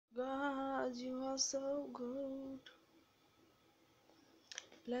God, you are so good.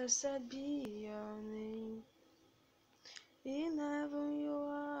 Blessed be your name. In heaven you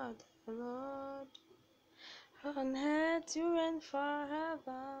are the Lord. On earth you reign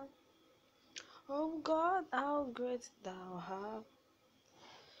forever. Oh God, how great thou art.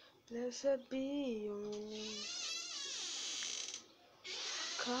 Blessed be your name.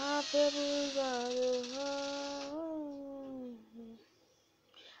 Capable God of all.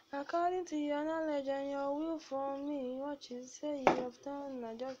 According to your knowledge and your will for me, what you say you have done,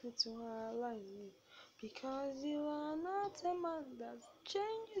 I just need to align you. Because you are not a man that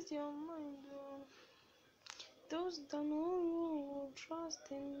changes your mind. Those that know you will trust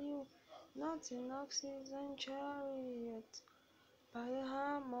in you, not in oxes and chariot. By the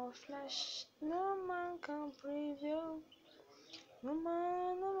arm of flesh, no man can prevail. No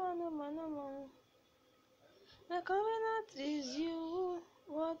man, no man, no man, no man. The covenant is you.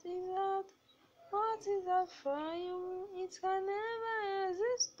 What is that? What is that for you? It can never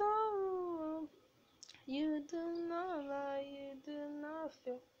exist. Oh, you do not lie, you do not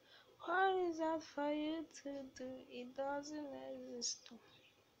fail. What is that for you to do? It doesn't exist.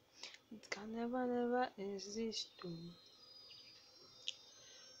 It can never exist.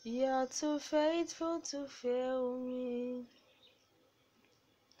 You're too faithful to fail me.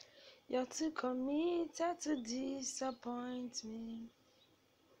 You're too committed to disappoint me.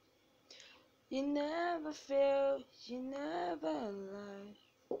 You never fail, you never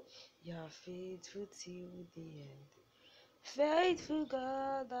lie. You're faithful till the end. Faithful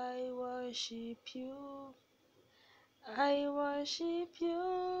God, I worship you. I worship you.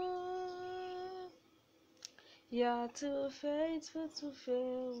 You're too faithful to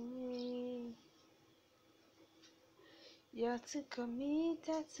fail me. You're too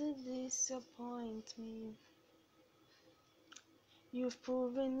committed to disappoint me. You've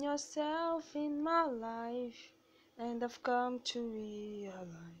proven yourself in my life, and I've come to realize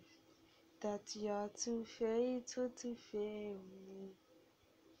that you're too faithful to fail me.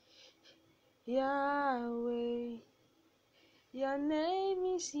 Yahweh, your name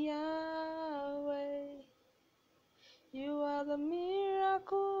is Yahweh. You are the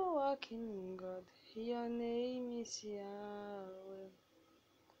miracle working God. Your name is Yahweh.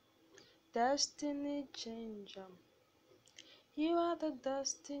 Destiny changer. You are the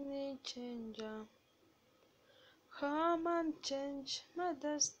destiny changer. Come and change my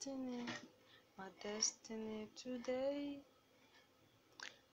destiny today.